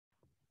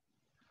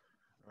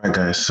Right,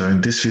 guys, so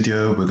in this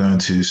video, we're going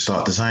to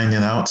start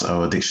designing out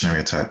our dictionary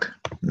attack.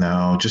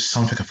 Now, just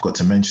something I forgot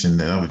to mention in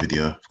the other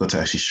video, I forgot to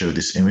actually show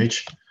this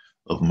image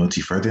of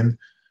multi-threading.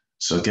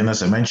 So again,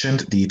 as I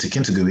mentioned, the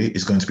Tkinter GUI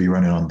is going to be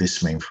running on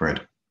this main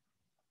thread.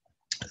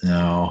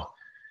 Now,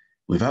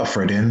 without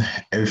threading,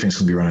 everything's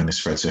going to be running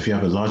this thread. So if you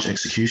have a large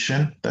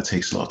execution that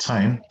takes a lot of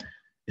time,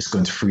 it's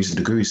going to freeze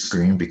the GUI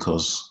screen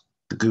because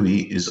the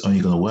GUI is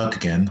only going to work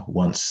again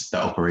once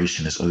that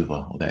operation is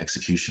over or that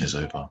execution is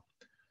over.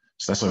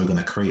 So that's why we're going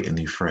to create a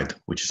new thread,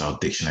 which is our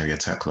dictionary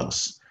attack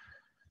class.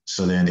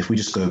 So then if we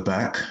just go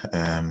back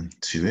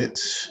to it,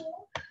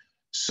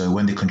 so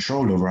when the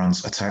controller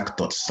runs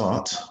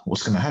attack.start,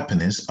 what's going to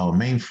happen is our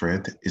main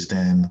thread is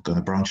then going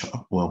to branch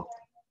up, well,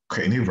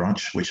 create a new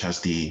branch, which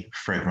has the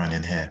thread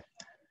running here.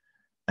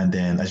 And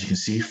then as you can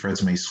see,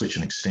 threads may switch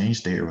and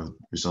exchange data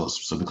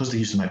results. So because they're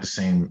using like the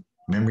same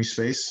memory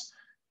space,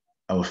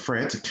 our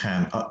thread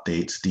can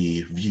update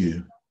the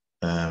view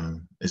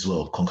as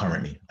well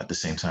concurrently at the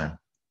same time.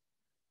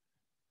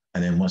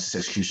 And then once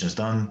this execution is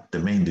done, the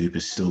main loop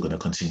is still going to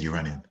continue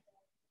running.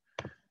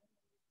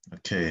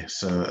 Okay,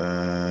 so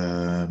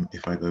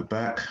if I go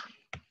back,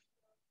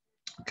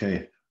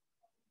 okay,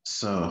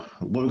 so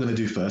what we're going to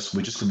do first,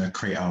 we're just going to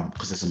create our,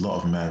 because there's a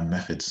lot of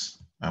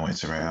methods I wanted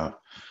to write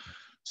out.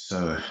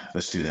 So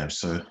let's do them.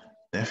 So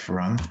def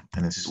run,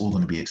 and this is all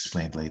going to be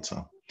explained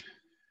later.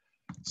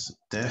 So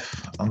def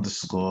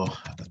underscore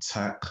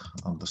attack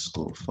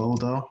underscore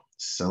folder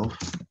self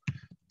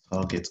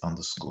target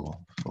underscore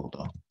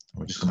folder.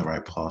 We're just going to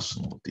write pass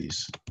on all of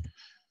these.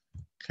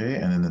 Okay,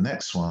 and then the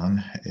next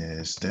one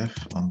is def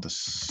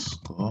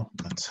underscore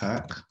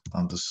attack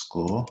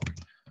underscore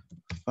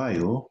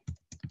file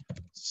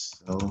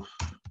self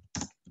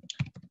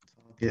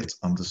target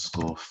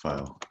underscore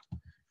file,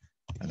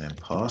 and then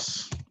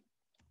pass.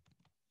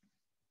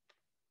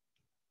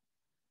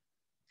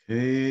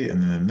 Okay,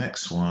 and then the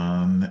next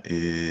one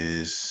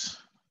is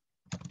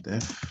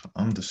def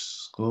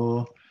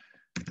underscore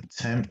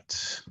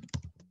attempt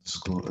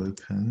underscore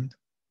open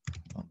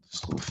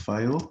underscore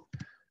file,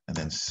 and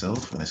then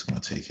self, and it's going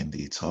to take in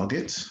the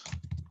target,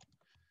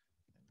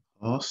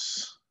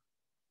 pass.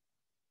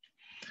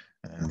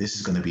 And this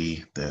is going to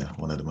be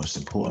one of the most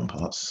important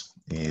parts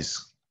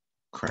is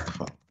crack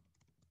file.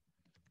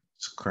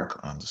 So crack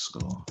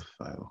underscore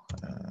file,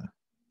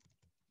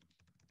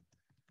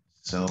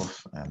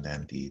 self, and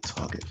then the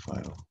target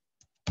file.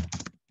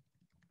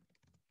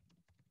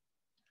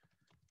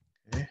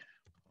 Okay,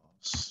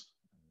 pass.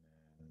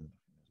 And then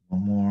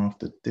one more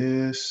after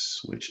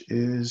this, which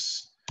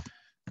is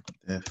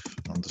def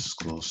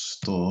underscore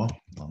store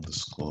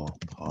underscore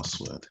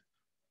password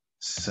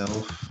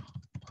self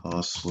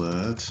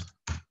password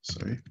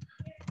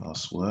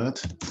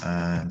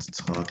and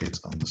target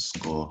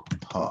underscore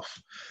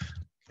path.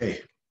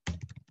 Okay,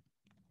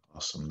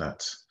 pass on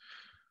that.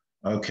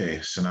 Okay,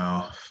 so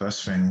now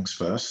first things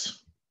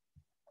first,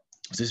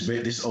 this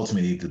is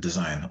ultimately the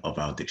design of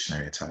our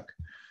dictionary attack.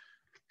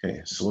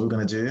 Okay, so what we're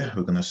going to do,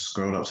 we're going to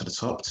scroll up to the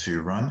top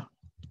to run.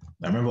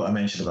 Now remember what I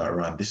mentioned about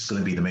run, this is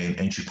going to be the main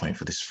entry point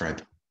for this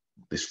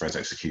thread's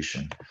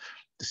execution.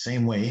 The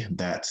same way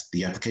that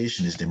the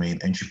application is the main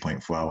entry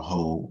point for our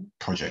whole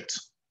project.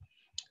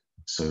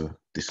 So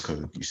this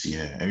code you see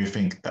here,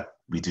 everything that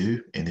we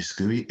do in this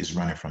GUI is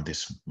running from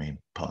this main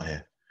part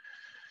here.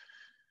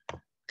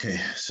 Okay,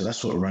 so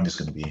that's what run is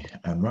going to be.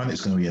 And run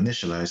is going to be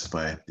initialized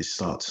by the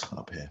start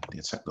up here, the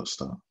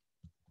attack.start.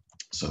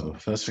 So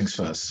first things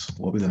first,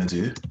 what we're going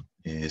to do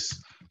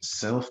is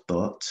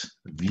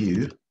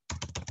self.view.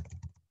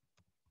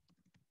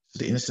 So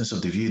the instance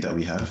of the view that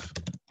we have,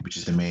 which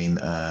is the main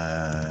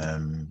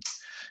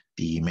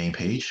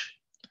page,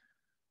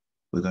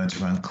 we're going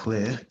to run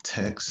clear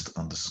text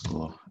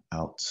underscore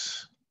out.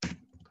 So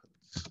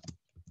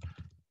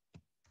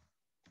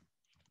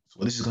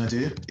what this is going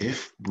to do,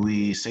 if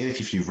we say that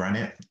if you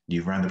run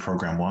the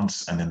program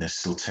once and then there's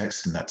still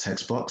text in that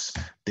text box,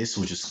 this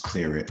will just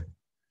clear it.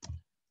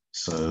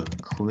 So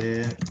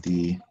clear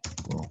the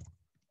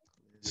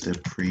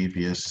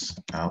previous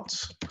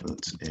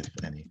output, if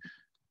any.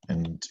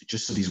 And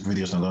just so these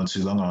videos don't go on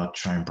too long, I'll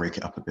try and break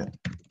it up a bit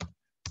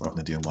rather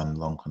than doing one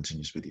long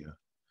continuous video.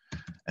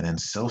 And then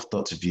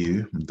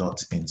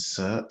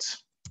self.view.insert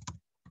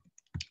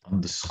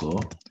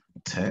underscore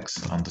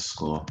text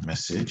underscore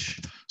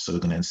message. So we're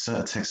going to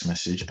insert a text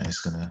message, and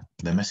it's going to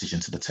the message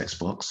into the text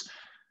box,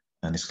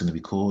 and it's going to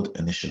be called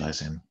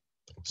initializing.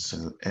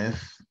 So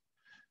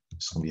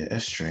it's going to be an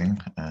F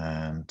string,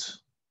 and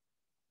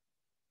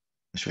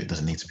actually it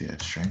doesn't need to be an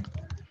F string.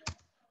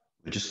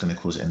 We're just going to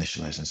call it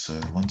initializing. So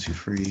 1, 2,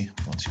 3,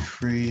 1, 2,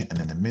 3, and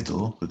in the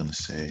middle we're going to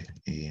say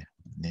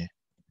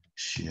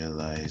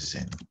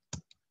initializing.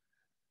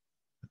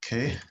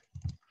 Okay,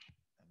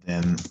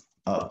 and then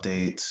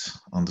update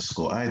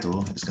underscore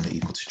idle is going to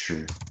equal to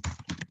true.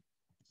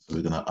 So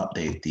we're going to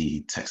update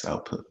the text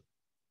output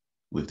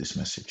with this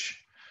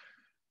message.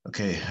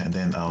 Okay, and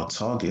then our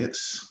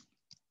targets.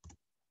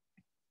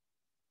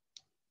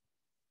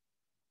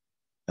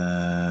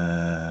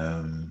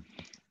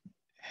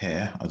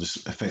 Here are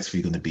just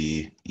effectively going to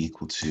be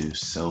equal to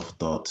self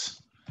dot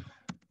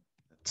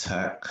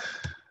attack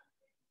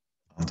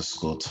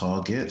underscore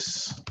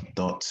targets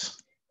dot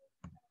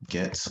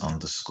get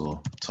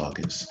underscore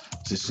targets. So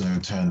this is going to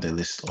return the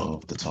list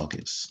of the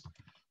targets.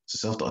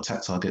 So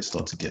self.attack targets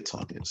dot get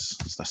targets.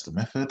 So that's the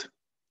method.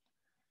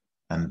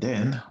 And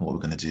then what we're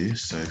going to do,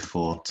 so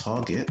for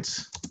target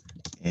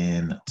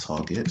in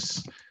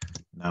targets,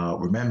 now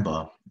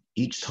remember,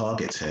 each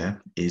target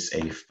here is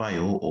a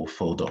file or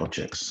folder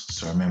objects.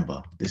 So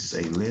remember, this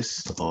is a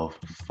list of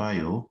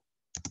file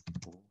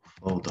or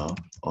folder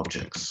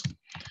objects.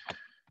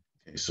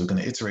 Okay, so we're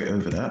going to iterate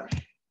over that.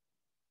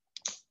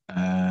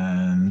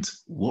 And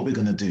what we're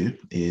going to do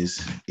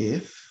is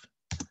if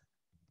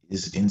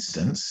is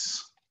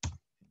instance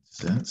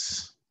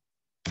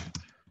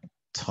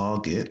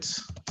target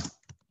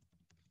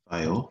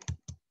file,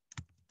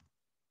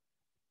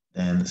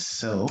 then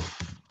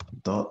self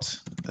dot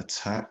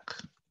attack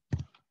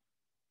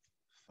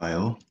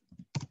file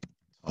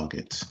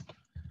target.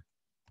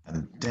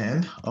 And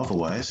then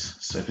otherwise,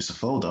 so if it's a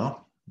folder,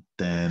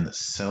 then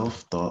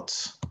self dot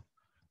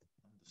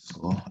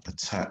underscore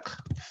attack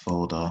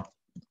folder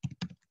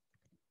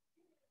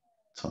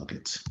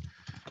target.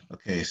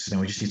 Okay, so then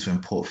we just need to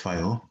import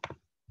file.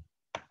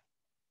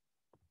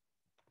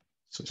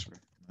 So it's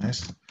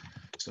recognized.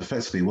 So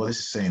effectively what this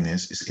is saying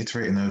is it's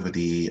iterating over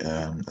the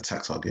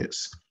attack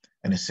targets,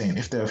 and it's saying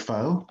if they're a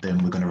file,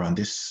 then we're going to run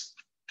this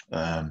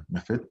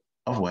method.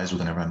 Otherwise, we're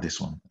going to run this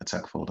one,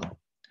 attack folder.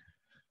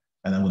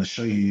 And I'm going to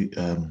show you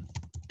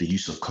the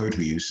use of code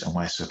reuse and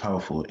why it's so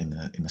powerful in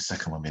the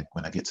second one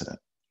when I get to that.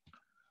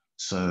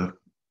 So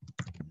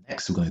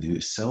next we're going to do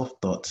is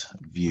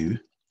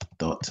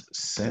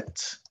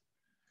self.view.set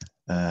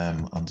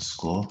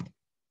underscore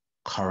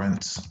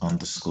current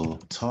underscore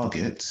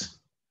target.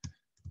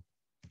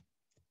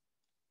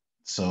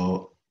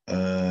 So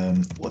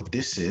what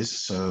this is,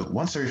 so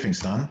once everything's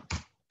done,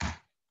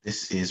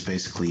 this is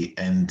basically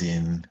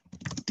ending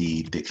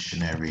the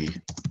dictionary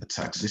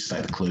attack. So this is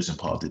like the closing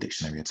part of the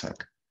dictionary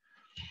attack.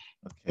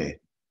 Okay,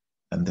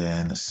 and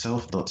then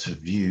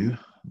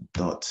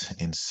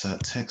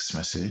self.view.insert text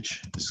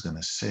message is going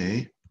to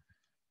say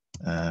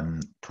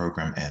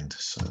program end.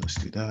 So let's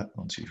do that.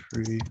 1, 2,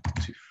 3, 1,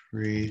 2,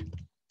 3.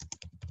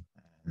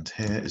 And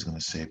here is going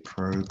to say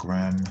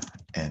program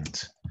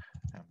end.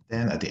 And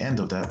then at the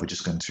end of that, we're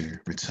just going to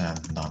return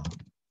none.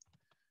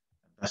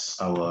 That's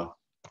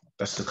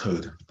the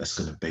code that's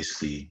going to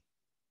basically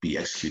be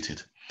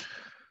executed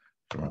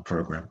from our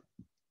program.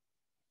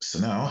 So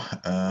now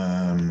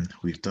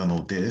we've done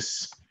all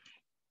this.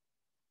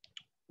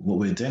 What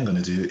we're then going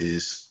to do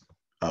is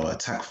our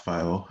attack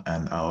file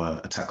and our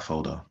attack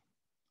folder,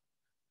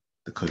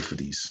 the code for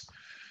these.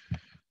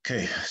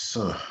 Okay,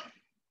 so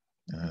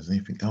is there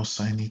anything else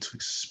I need to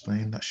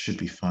explain? That should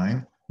be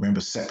fine.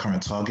 Remember, set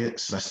current target,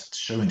 so that's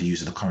showing the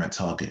user the current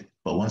target.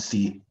 But once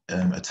the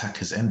attack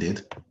has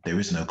ended, there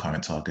is no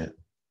current target.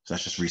 So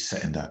that's just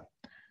resetting that.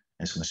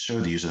 And it's going to show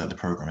the user that the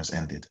program has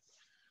ended.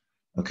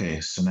 Okay,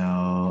 so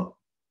now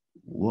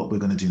what we're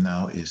going to do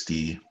now is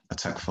the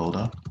attack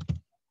folder.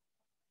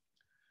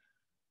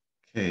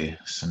 Okay,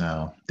 so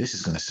now this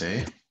is going to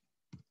say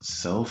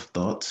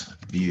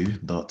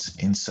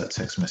self.view.insert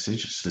text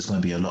message. So there's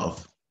going to be a lot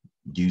of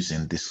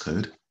using this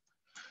code.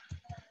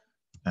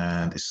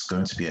 And it's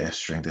going to be a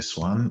string, this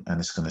one, and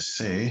it's going to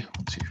say 1,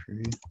 2, 3,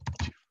 1,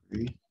 2,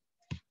 3,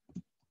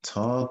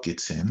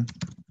 targeting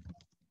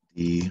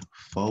the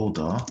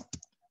folder,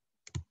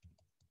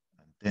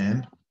 and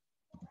then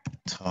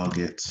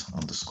target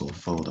underscore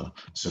folder.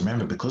 So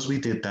remember, because we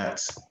did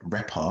that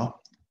repr,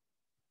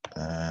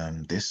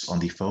 this on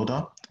the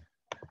folder,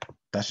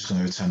 that's just going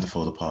to return the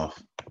folder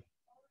path,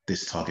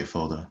 this target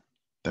folder,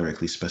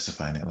 directly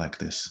specifying it like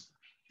this.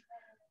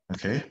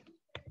 Okay.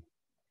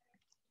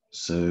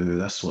 So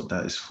that's what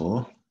that is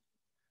for.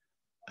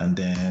 And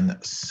then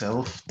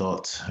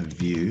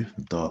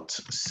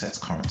self.view.set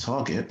current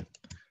target,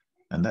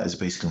 and that is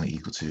basically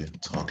equal to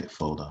target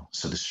folder.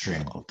 So the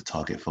string of the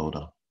target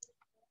folder,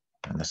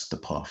 and that's the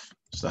path.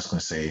 So that's going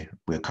to say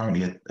we're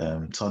currently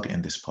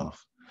targeting this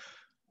path.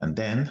 And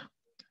then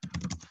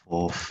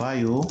for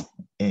file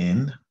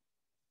in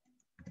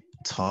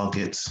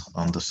target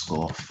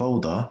underscore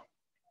folder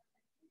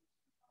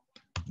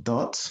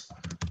dot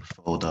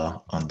folder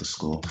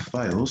underscore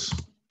files,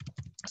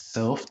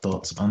 self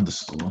dot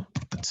underscore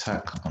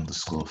attack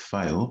underscore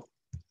file.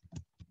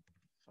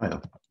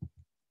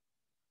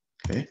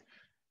 Okay,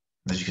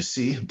 as you can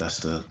see, that's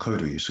the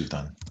code reuse we've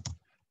done.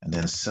 And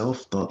then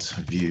self dot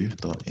view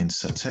dot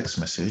insert text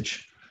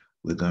message,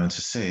 we're going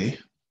to say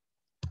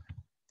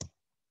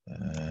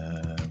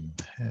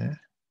here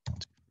 1,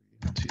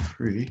 2,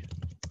 3,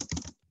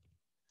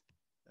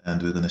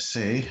 and we're going to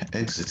say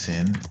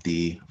exiting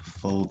the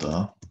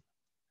folder.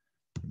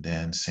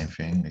 Then same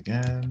thing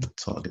again,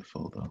 target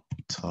folder,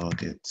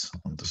 target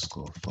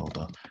underscore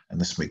folder. And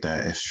let's make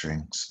that a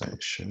string so that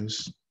it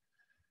shows.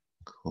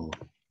 Cool.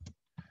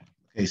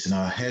 Okay, so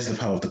now here's the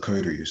power of the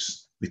code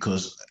reuse,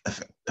 because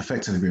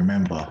effectively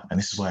remember, and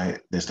this is why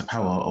there's the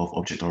power of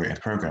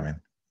object-oriented programming.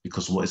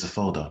 because what is a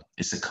folder?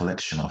 It's a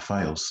collection of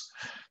files.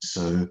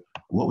 So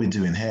what we're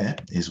doing here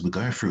is we're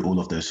going through all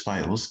of those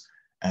files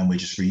and we're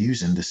just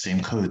reusing the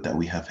same code that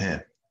we have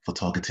here for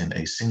targeting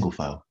a single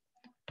file.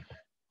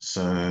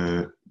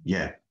 So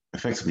yeah,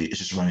 effectively it's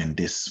just running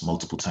this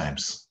multiple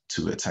times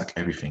to attack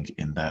everything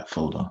in that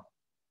folder.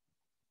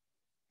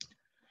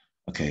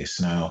 Okay,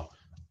 so now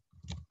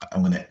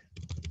I'm gonna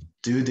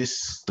do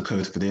this, the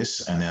code for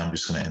this, and then I'm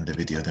just gonna end the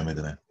video, then we're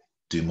gonna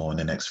do more in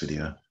the next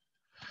video.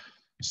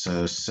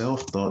 So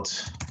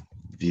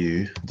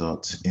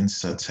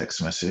self.view.insert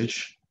text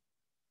message.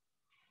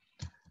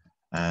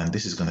 And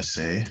this is gonna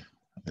say,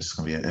 this is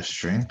gonna be an F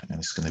string, and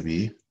it's gonna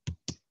be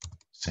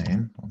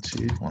saying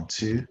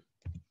 1212,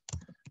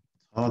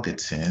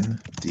 targeting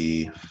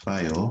the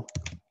file,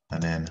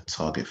 and then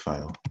target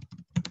file,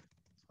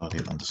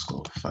 target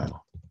underscore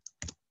file.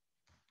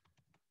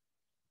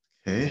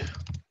 Okay.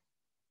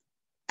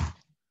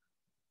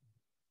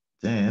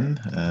 Then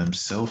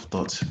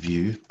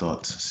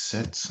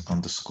self.view.set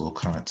underscore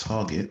current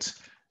target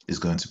is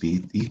going to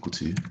be equal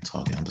to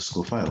target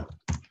underscore file.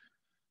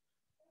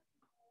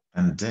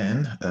 And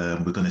then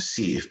we're going to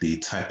see if the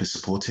type is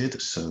supported.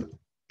 So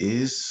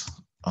is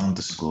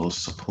underscore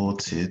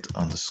supported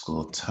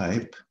underscore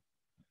type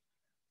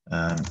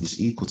is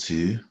equal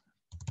to,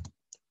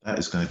 that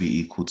is going to be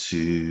equal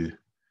to,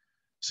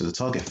 so the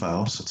target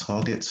file, so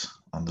target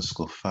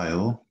underscore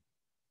file,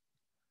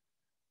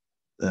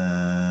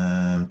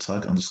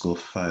 target underscore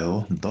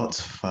file dot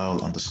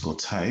file underscore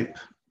type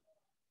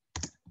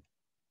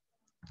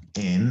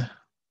in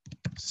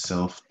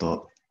self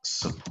dot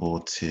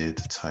supported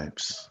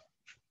types.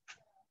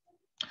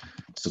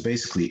 So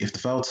basically, if the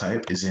file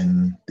type is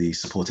in the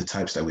supported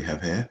types that we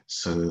have here,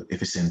 so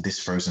if it's in this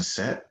frozen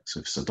set, so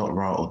if it's a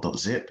 .rar or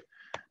 .zip,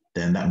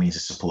 then that means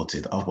it's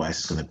supported. Otherwise,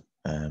 it's going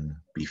to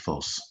be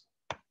false.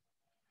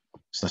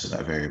 So that's what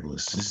that variable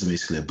is. So this is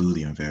basically a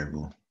Boolean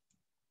variable.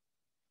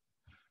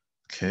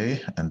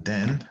 Okay, and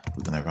then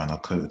we're going to run our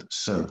code.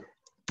 So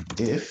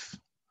if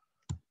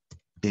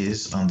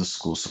is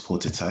underscore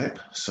supported type,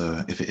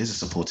 so if it is a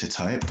supported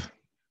type,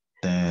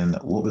 then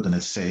what we're going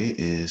to say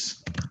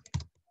is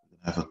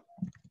have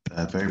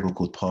a variable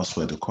called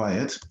password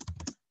required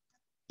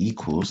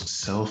equals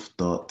self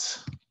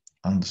dot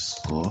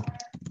underscore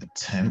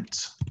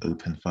attempt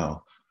open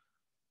file,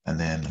 and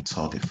then a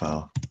target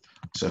file.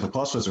 So if a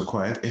password is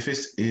required, if it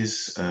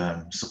is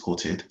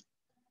supported,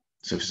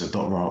 so if it's a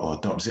 .rar or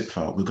a .zip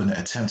file, we're going to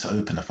attempt to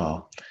open a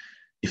file.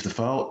 If the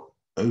file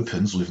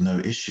opens with no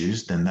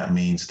issues, then that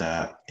means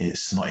that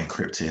it's not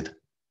encrypted.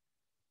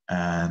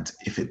 And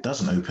if it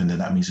doesn't open, then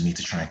that means we need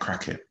to try and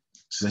crack it.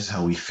 So that's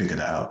how we figure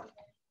that out.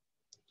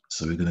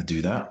 So we're going to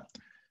do that.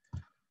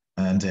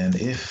 And then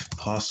if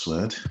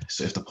password,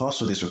 so if the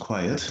password is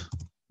required,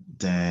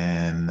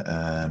 then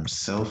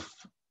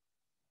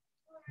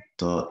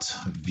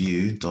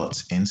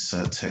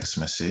self.view.insert text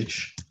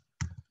message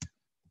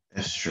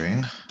F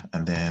string,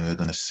 and then we're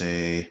going to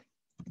say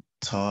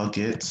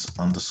target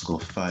underscore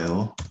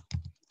file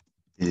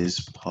is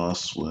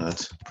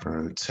password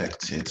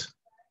protected.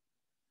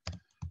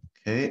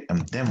 Okay,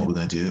 and then what we're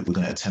going to do, we're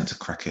going to attempt to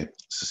crack it.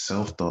 So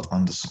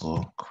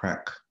self.underscore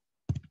crack.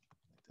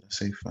 Did I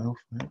say file?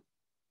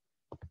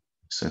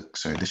 So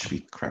sorry, this should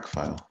be crack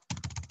file.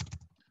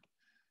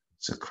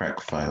 So crack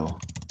file.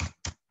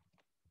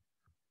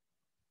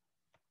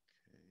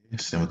 Okay,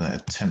 so then we're going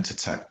to attempt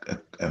to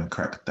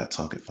crack that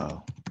target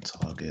file.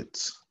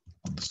 Target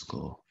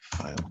underscore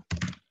file.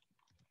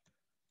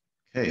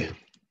 Okay.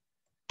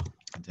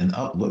 Then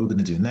what we're going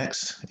to do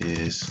next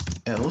is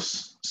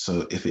else.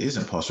 So if it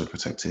isn't password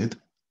protected,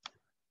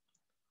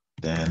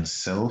 then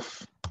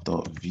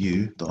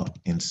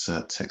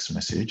self.view.insert text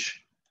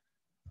message,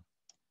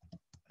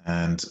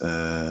 and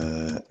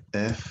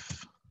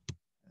F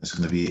is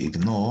going to be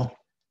ignore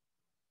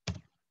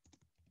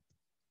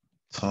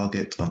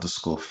target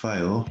underscore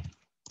file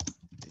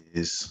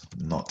is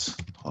not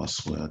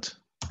password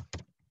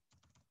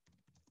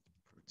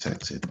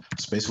protected.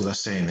 So basically what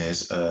that's saying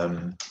is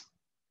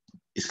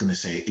it's going to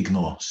say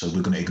ignore. So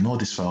we're going to ignore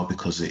this file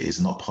because it is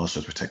not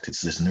password protected.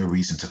 So there's no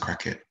reason to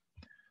crack it.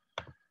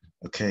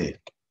 Okay.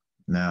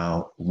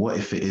 Now, what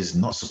if it is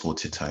not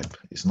supported type?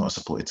 It's not a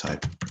supported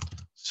type.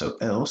 So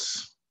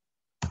else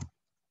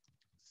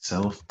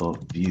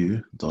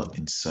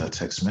self.view.insert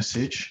text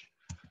message.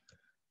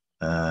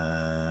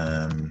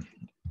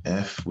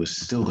 F, we're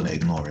still going to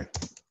ignore it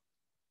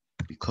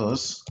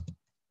because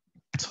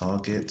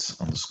target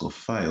underscore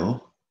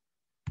file.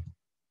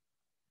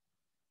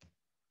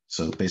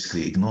 So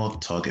basically ignore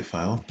target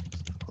file.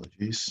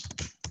 Apologies.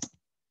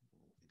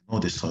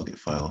 Ignore this target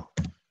file.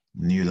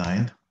 New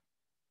line.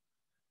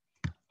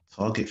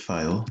 Target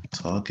file,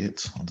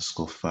 target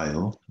underscore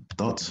file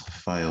dot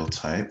file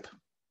type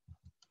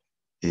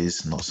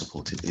is not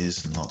supported,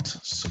 is not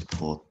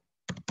supported.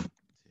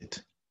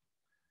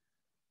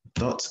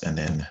 Dot and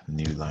then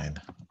new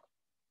line.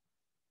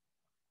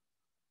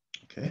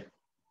 Okay.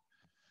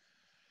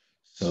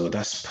 So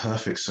that's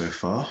perfect so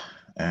far.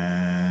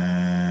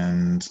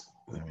 And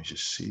let me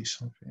just see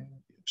something.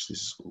 Yes,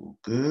 this is all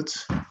good.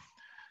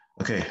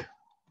 Okay.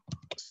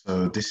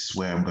 So this is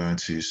where I'm going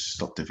to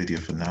stop the video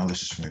for now. Let's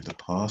just remove the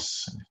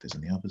pass. And if there's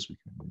any others, we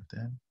can remove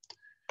them.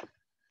 Okay,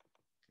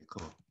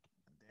 cool.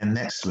 And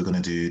next, we're going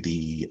to do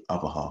the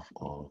other half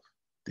of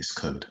this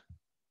code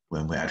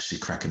when we're actually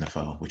cracking the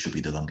file, which will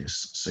be the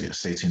longest. So yeah,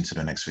 stay tuned to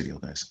the next video,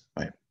 guys.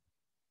 Bye.